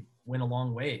obviously went a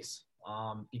long ways,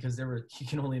 because you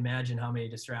can only imagine how many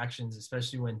distractions,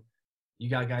 especially when you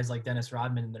got guys like Dennis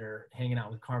Rodman that are hanging out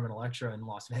with Carmen Electra in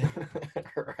Las Vegas.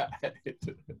 Right.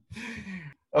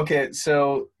 Okay,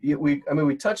 so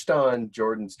we touched on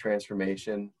Jordan's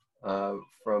transformation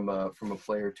from a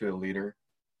player to a leader,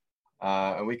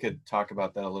 and we could talk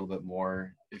about that a little bit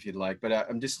more if you'd like. But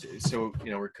I'm just, so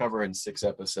you know, we're covering 6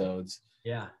 episodes.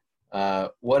 Yeah.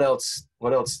 What else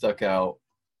stuck out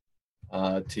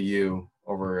to you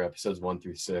over episodes 1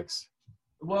 through 6?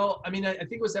 Well, I mean, I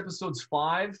think it was episodes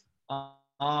 5.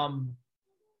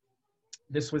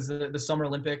 This was the Summer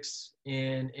Olympics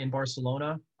in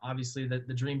Barcelona. Obviously,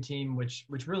 the dream team, which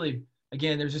really,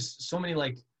 again, there's just so many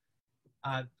like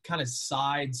kind of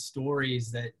side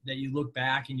stories that you look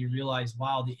back and you realize,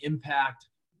 wow, the impact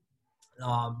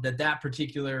that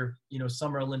particular, you know,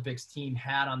 Summer Olympics team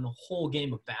had on the whole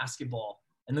game of basketball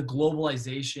and the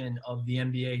globalization of the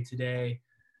NBA today.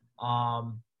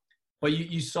 But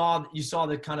you saw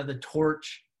the kind of the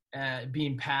torch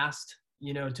being passed,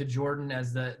 you know, to Jordan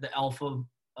as the alpha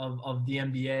of the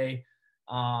NBA.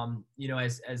 You know,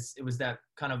 as it was that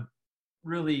kind of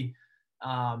really,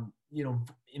 you know,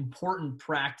 important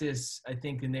practice, I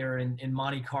think, in there in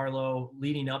Monte Carlo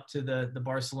leading up to the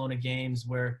Barcelona games,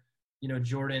 where, you know,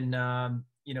 Jordan,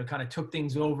 you know, kind of took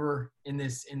things over in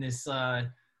this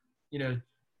you know,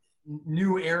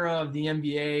 new era of the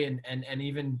NBA, and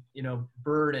even, you know,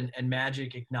 Bird and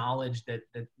Magic acknowledged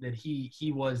that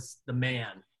he was the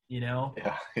man, you know?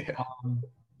 Yeah.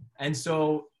 And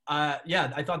so,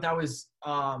 yeah, I thought that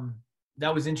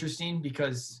was interesting,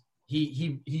 because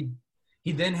he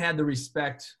then had the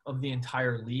respect of the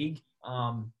entire league.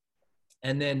 And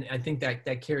then I think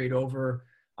that carried over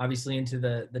obviously into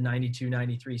the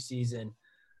 92-93 season,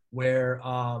 where,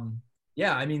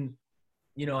 yeah, I mean,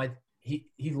 you know,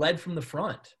 he led from the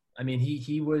front. I mean,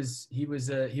 he was a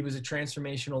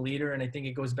transformational leader. And I think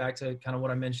it goes back to kind of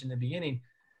what I mentioned in the beginning.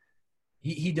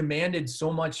 He demanded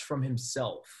so much from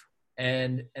himself.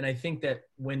 And I think that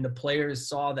when the players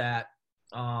saw that,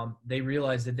 they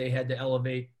realized that they had to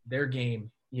elevate their game,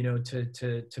 you know,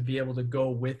 to be able to go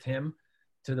with him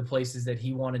to the places that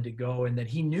he wanted to go, and that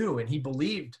he knew and he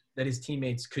believed that his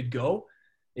teammates could go.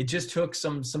 It just took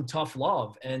some tough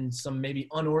love and some maybe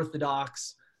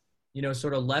unorthodox, you know,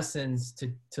 sort of lessons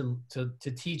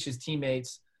to teach his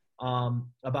teammates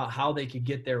about how they could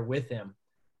get there with him.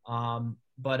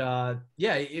 But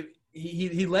yeah,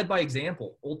 he led by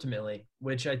example ultimately,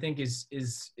 which I think is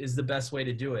the best way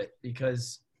to do it,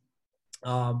 because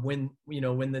when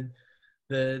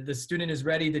the student is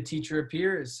ready, the teacher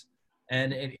appears,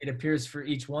 and it appears for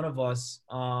each one of us,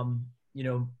 you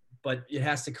know, but it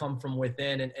has to come from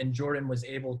within. And Jordan was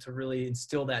able to really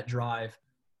instill that drive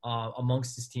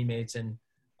amongst his teammates. And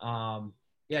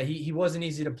yeah, he wasn't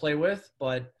easy to play with,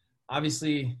 but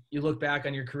obviously you look back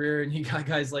on your career and you got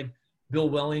guys like Bill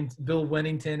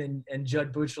Wennington and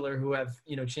Judd Buechler, who have,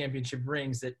 you know, championship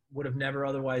rings that would have never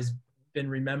otherwise been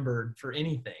remembered for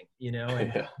anything, you know,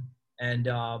 and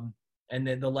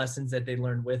the lessons that they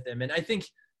learned with him. And I think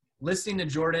listening to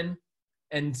Jordan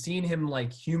and seeing him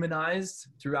like humanized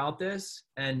throughout this,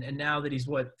 and now that he's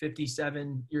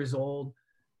 57 years old,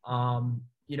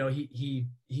 you know,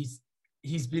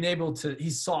 he's been able to,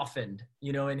 he's softened,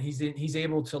 you know, and he's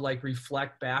able to like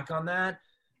reflect back on that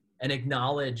and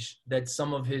acknowledge that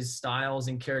some of his styles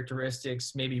and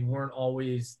characteristics maybe weren't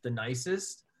always the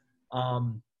nicest,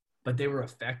 but they were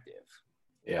effective.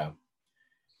 Yeah.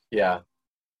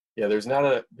 There's not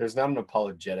an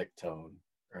apologetic tone,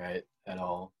 right, at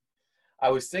all. I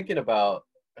was thinking about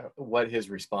what his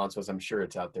response was. I'm sure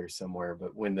it's out there somewhere,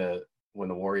 but when the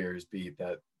Warriors beat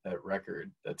that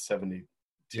record, that 72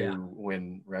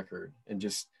 win record, and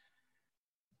just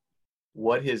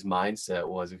what his mindset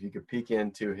was, if you could peek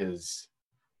into his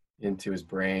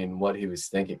brain, what he was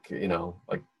thinking, you know,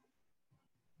 like,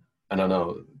 I don't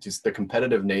know, just the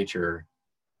competitive nature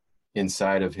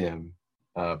inside of him,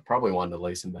 probably wanted to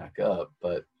lace him back up,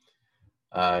 but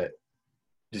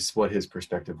just what his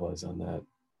perspective was on that.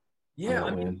 Yeah,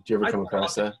 on that win. Did you ever come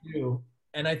across that?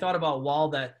 and I thought about while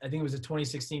that, I think it was a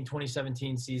 2016,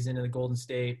 2017 season in the Golden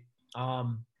State. I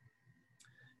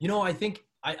think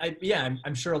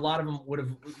I'm sure a lot of them would have,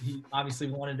 he obviously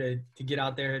wanted to get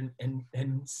out there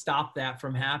and stop that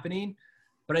from happening.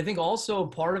 But I think also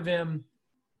part of him,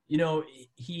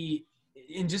 he,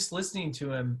 in just listening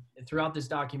to him throughout this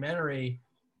documentary,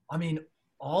 I mean,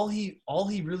 all he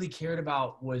really cared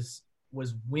about was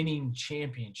winning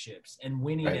championships and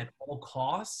winning Right. at all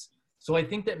costs. So I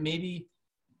think that maybe,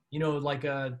 like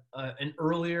an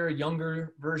earlier,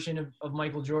 younger version of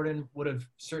Michael Jordan would have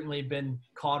certainly been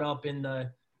caught up in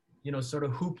the, sort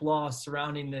of hoopla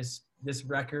surrounding this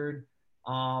record,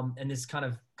 and this kind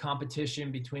of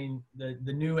competition between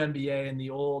the new NBA and the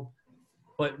old.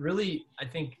 But really, I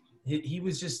think he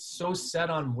was just so set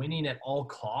on winning at all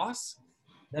costs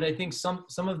that I think some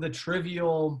of the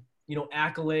trivial,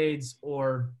 accolades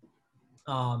or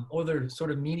they're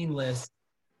sort of meaningless,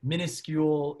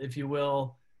 minuscule, if you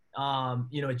will,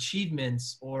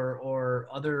 achievements or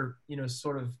other,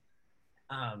 sort of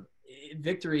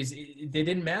victories, they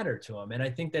didn't matter to him. And I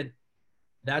think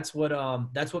that's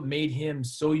what made him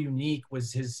so unique,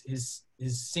 was his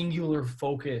singular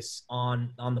focus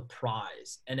on the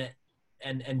prize, and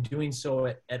doing so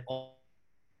at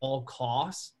all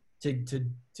costs to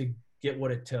get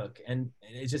what it took. And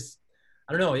it's just,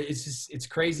 I don't know, it's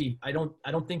crazy. I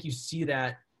don't think you see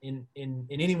that in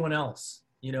anyone else,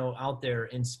 out there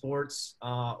in sports,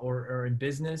 or in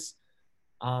business,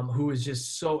 who is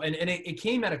just so, and it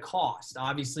came at a cost,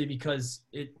 obviously, because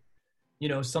it,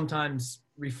 sometimes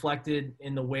reflected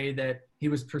in the way that he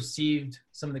was perceived,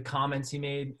 some of the comments he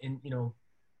made in,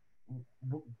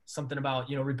 something about,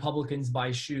 Republicans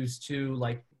buy shoes too.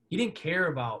 Like, he didn't care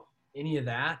about any of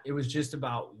that. It was just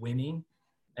about winning.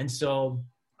 And so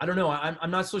I don't know.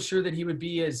 I'm not so sure that he would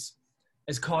be as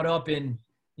caught up in,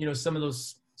 some of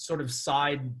those sort of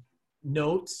side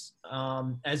notes,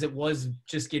 as it was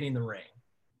just getting the ring.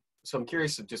 So I'm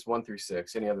curious of just 1 through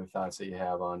 6. Any other thoughts that you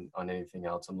have on anything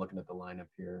else? I'm looking at the lineup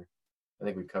here. I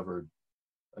think we covered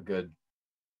a good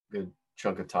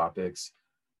chunk of topics.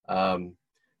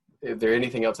 Is there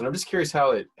anything else? And I'm just curious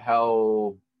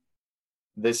how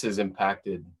this has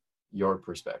impacted your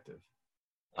perspective,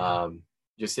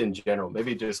 just in general,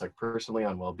 maybe just like personally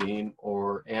on well-being,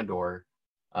 or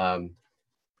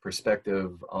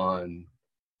perspective on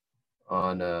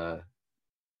the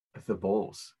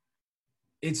Bulls.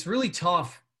 It's really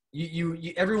tough.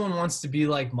 You everyone wants to be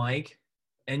like Mike,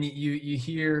 and you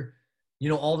hear,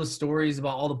 all the stories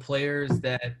about all the players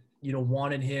that,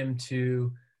 wanted him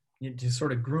to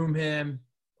sort of groom him,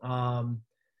 and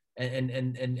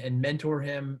mentor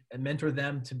him and mentor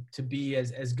them to be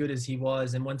as good as he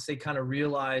was. And once they kind of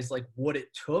realized like what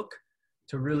it took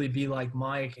to really be like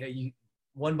Mike,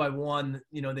 one by one,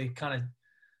 they kind of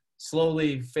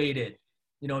slowly faded,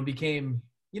 and became,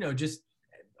 just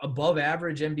above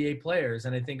average NBA players.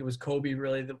 And I think it was Kobe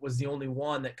really that was the only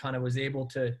one that kind of was able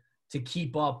to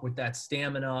keep up with that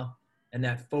stamina and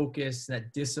that focus,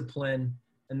 that discipline,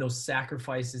 and those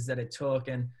sacrifices that it took.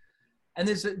 And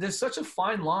there's such a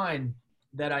fine line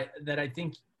that I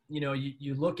think,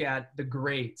 you look at the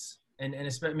greats, and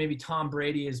especially maybe Tom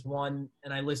Brady is one.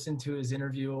 And I listened to his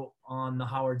interview on the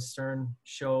Howard Stern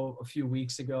show a few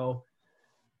weeks ago,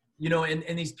 and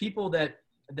these people that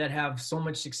have so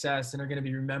much success and are going to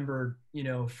be remembered,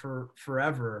 for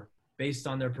forever, based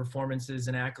on their performances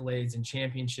and accolades and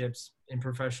championships in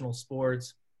professional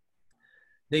sports.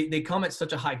 They come at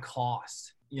such a high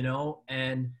cost,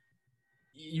 and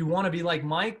you want to be like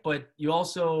Mike, but you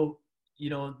also,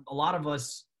 a lot of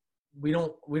us, we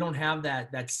don't have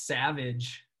that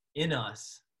savage in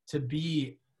us to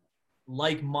be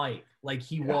like Mike, like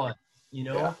he was,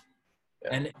 Yeah.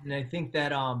 And I think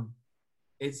that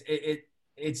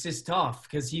it's just tough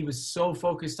because he was so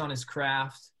focused on his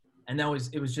craft, and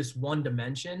it was just one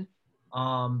dimension,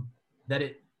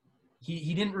 that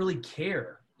he didn't really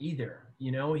care either.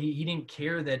 He didn't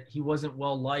care that he wasn't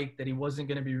well liked, that he wasn't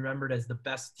going to be remembered as the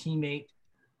best teammate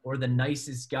or the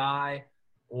nicest guy,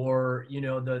 or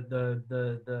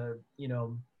the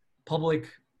public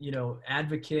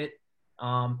advocate.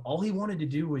 All he wanted to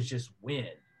do was just win.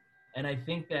 And I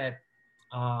think that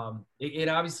it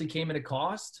obviously came at a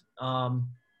cost,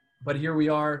 but here we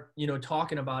are,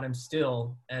 talking about him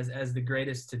still as the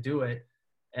greatest to do it.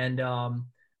 And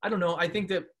I don't know. I think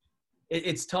that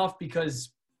it's tough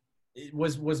because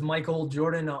was Michael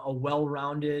Jordan a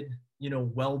well-rounded,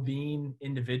 well-being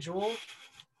individual?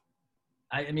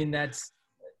 I mean, that's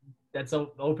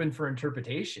open for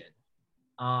interpretation.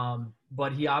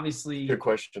 But he obviously, Good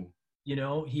question.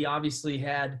 He obviously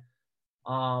had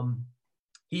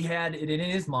it in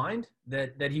his mind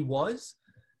that he was,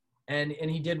 and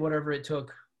he did whatever it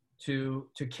took to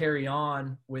carry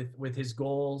on with his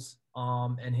goals,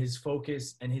 and his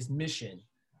focus and his mission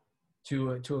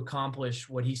to accomplish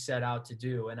what he set out to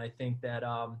do. And I think that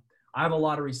I have a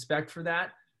lot of respect for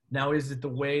that. Now, is it the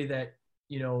way that,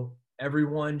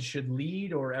 everyone should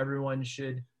lead, or everyone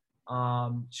should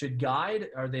guide?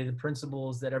 Are they the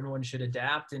principles that everyone should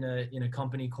adapt in a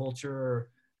company culture, or,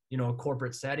 a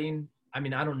corporate setting? I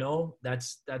mean, I don't know.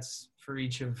 That's for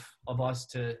each of us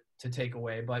to take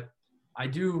away. But I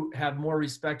do have more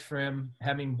respect for him,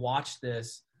 having watched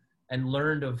this and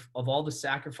learned of all the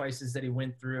sacrifices that he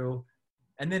went through.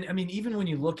 And then, I mean, even when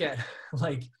you look at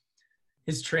like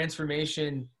his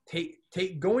transformation,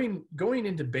 going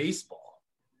into baseball,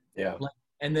 Yeah. like,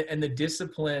 and the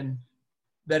discipline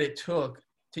that it took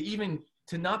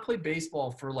to not play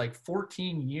baseball for like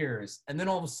 14 years, and then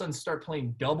all of a sudden start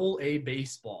playing Double-A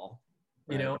baseball,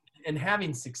 Right. and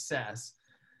having success,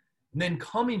 and then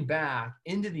coming back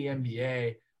into the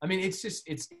NBA. I mean, it's just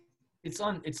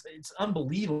it's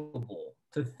unbelievable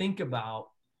to think about.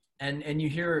 And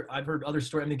I've heard other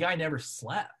stories. I mean, the guy never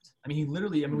slept. I mean, he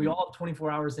literally, I mean, we all have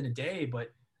 24 hours in a day,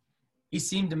 but he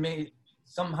seemed to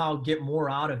somehow get more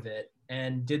out of it.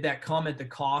 And did that come at the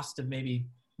cost of maybe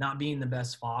not being the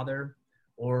best father,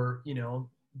 or,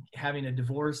 having a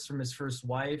divorce from his first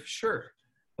wife? Sure.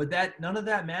 But none of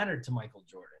that mattered to Michael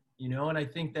Jordan, and I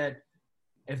think that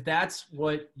if that's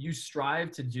what you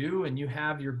strive to do, and you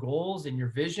have your goals and your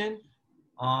vision,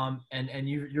 and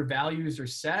your values are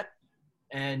set,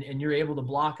 and you're able to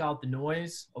block out the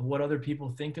noise of what other people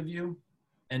think of you,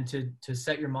 and to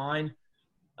set your mind,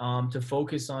 to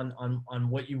focus on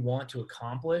what you want to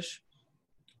accomplish,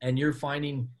 and you're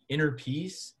finding inner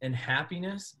peace and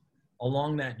happiness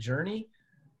along that journey,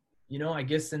 I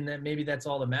guess then maybe that's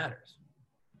all that matters.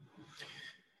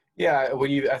 Yeah.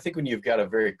 I think when you've got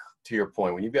to your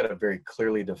point, when you've got a very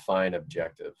clearly defined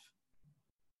objective,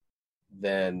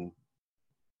 then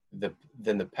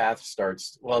the path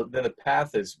starts, then the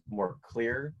path is more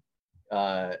clear.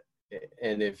 And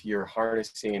if you're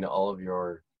harnessing all of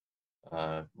your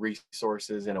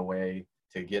resources in a way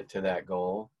to get to that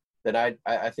goal, then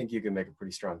I think you can make a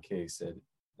pretty strong case that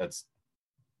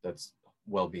that's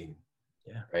well-being.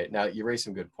 Yeah. Right. Now, you raised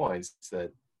some good points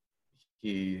that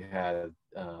he had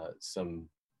some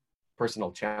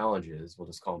personal challenges. We'll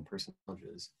just call them personal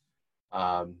challenges.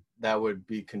 That would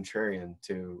be contrarian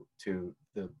to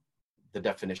the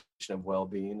definition of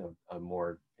well-being, a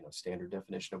more standard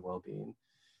definition of well-being.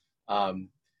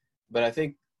 But I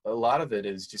think a lot of it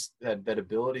is just that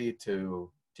ability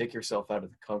to take yourself out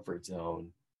of the comfort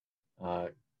zone,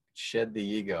 shed the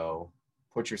ego,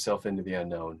 put yourself into the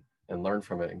unknown, and learn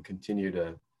from it, and continue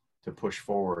to push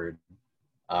forward.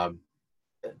 I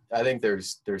think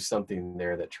there's something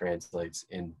there that translates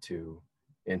into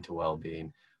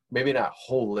well-being. Maybe not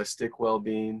holistic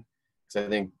well-being, because I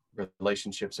think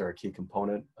relationships are a key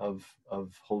component of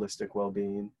holistic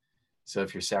well-being. So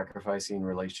if you're sacrificing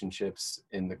relationships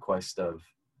in the quest of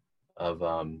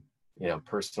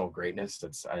personal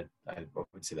greatness, I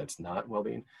would say that's not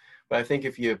well-being. But I think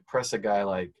if you press a guy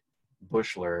like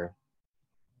Bushler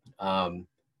on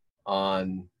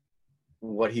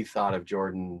what he thought of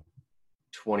Jordan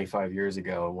 25 years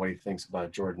ago and what he thinks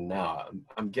about Jordan now,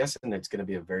 I'm guessing it's going to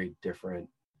be a very different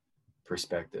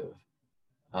perspective.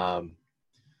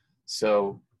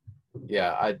 So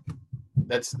yeah,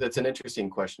 that's an interesting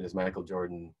question. Is Michael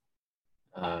Jordan,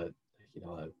 a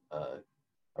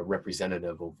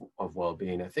representative of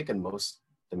well-being? I think in most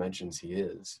dimensions he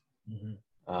is. Mm-hmm.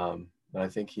 But I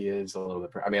think he is a little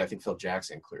bit. I think Phil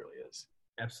Jackson clearly is.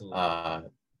 Absolutely.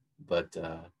 But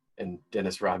and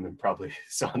Dennis Rodman probably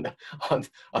is on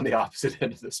the opposite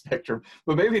end of the spectrum,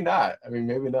 but maybe not.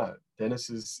 Maybe not. Dennis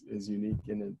is unique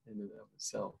in and of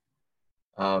itself.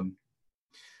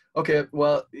 Okay.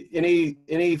 Well,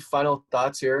 any final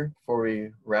thoughts here before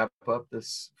we wrap up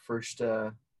this first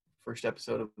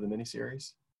episode of the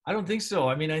miniseries? I don't think so.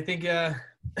 I think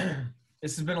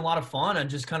this has been a lot of fun, and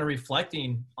just kind of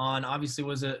reflecting on, obviously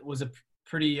was a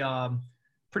pretty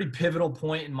pivotal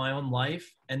point in my own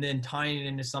life, and then tying it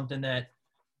into something that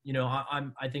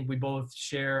I think we both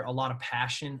share a lot of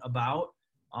passion about,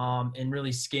 and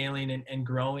really scaling and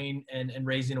growing and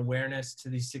raising awareness to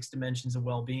these 6 dimensions of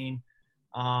well-being.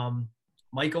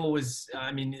 Michael was,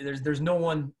 there's no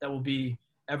one that will be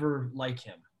ever like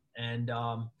him, and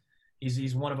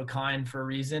he's one of a kind for a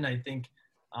reason. I think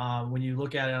when you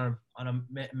look at it on a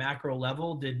macro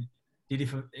level, did he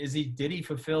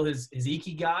fulfill his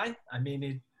ikigai?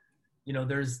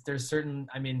 There's certain.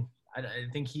 I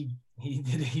think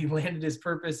he landed his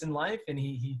purpose in life, and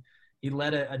he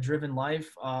led a driven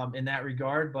life in that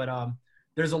regard. But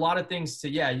there's a lot of things to,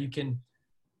 you can,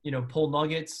 pull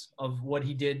nuggets of what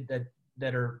he did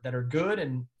that are good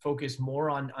and focus more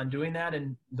on doing that.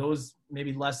 And those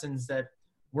maybe lessons that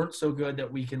weren't so good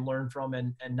that we can learn from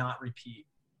and not repeat.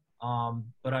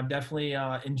 But I've definitely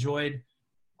enjoyed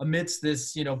amidst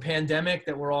this, pandemic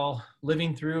that we're all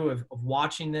living through of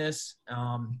watching this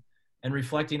and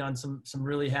reflecting on some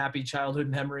really happy childhood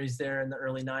memories there in the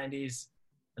early 90s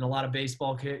and a lot of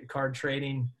baseball card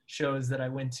trading shows that I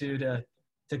went to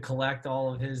collect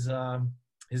all of his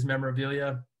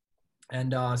memorabilia,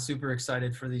 and super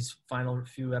excited for these final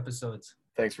few episodes.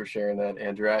 Thanks for sharing that,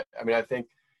 Andrew. I mean, I think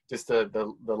just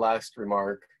the last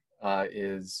remark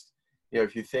is,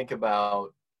 if you think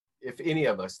about, if any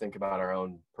of us think about our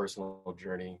own personal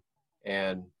journey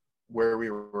and where we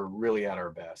were really at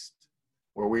our best,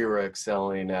 where we were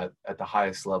excelling at the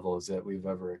highest levels that we've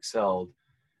ever excelled,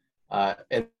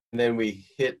 and then we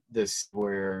hit this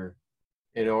where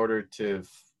in order to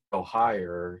go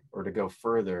higher or to go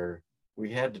further,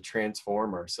 we had to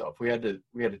transform ourselves. We had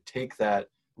to take that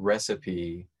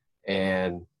recipe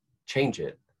and change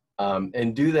it,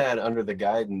 and do that under the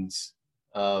guidance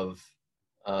of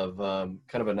kind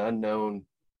of an unknown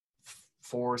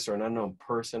force or an unknown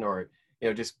person, or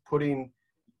just putting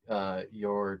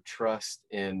your trust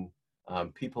in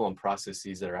people and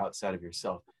processes that are outside of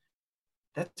yourself.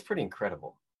 That's pretty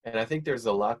incredible, and I think there's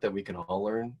a lot that we can all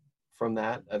learn from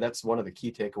that. That's one of the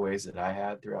key takeaways that I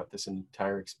had throughout this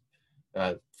entire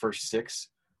first 6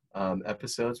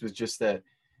 episodes, was just that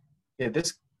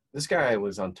this guy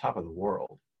was on top of the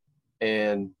world,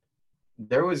 and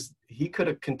he could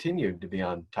have continued to be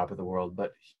on top of the world,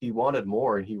 but he wanted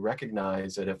more, and he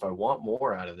recognized that if I want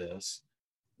more out of this,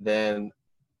 then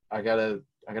I gotta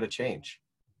change.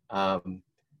 And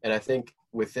I think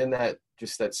within that,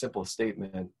 just that simple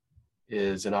statement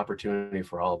is an opportunity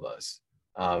for all of us,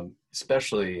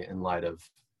 especially in light of,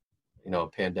 a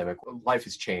pandemic. Life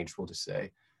has changed, we'll just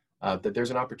say, that there's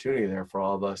an opportunity there for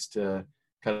all of us to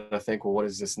kind of think, well, what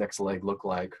does this next leg look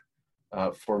like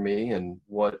for me, and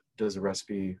what does a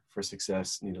recipe for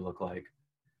success need to look like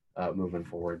moving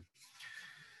forward?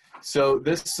 So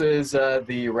this is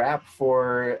the wrap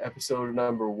for episode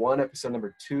number 1. Episode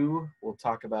number 2, we'll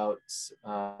talk about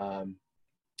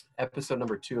episode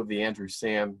number 2 of the Andrew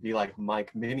Sam Be Like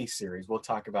Mike mini-series. We'll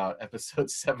talk about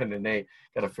episodes 7 and 8.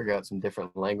 Got to figure out some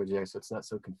different language there so it's not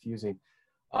so confusing.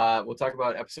 We'll talk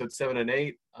about episode 7 and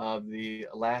 8 of The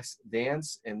Last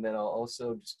Dance, and then I'll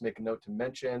also just make a note to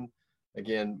mention,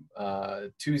 again,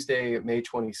 Tuesday, May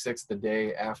 26th, the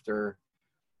day after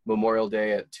Memorial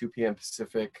Day at 2 p.m.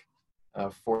 Pacific,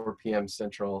 4 p.m.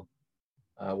 Central,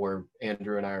 where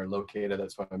Andrew and I are located.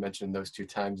 That's why I mentioned those 2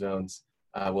 time zones.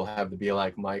 We'll have the Be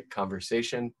Like Mike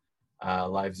conversation,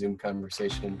 live Zoom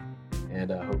conversation, and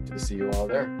hope to see you all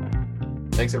there.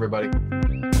 Thanks, everybody.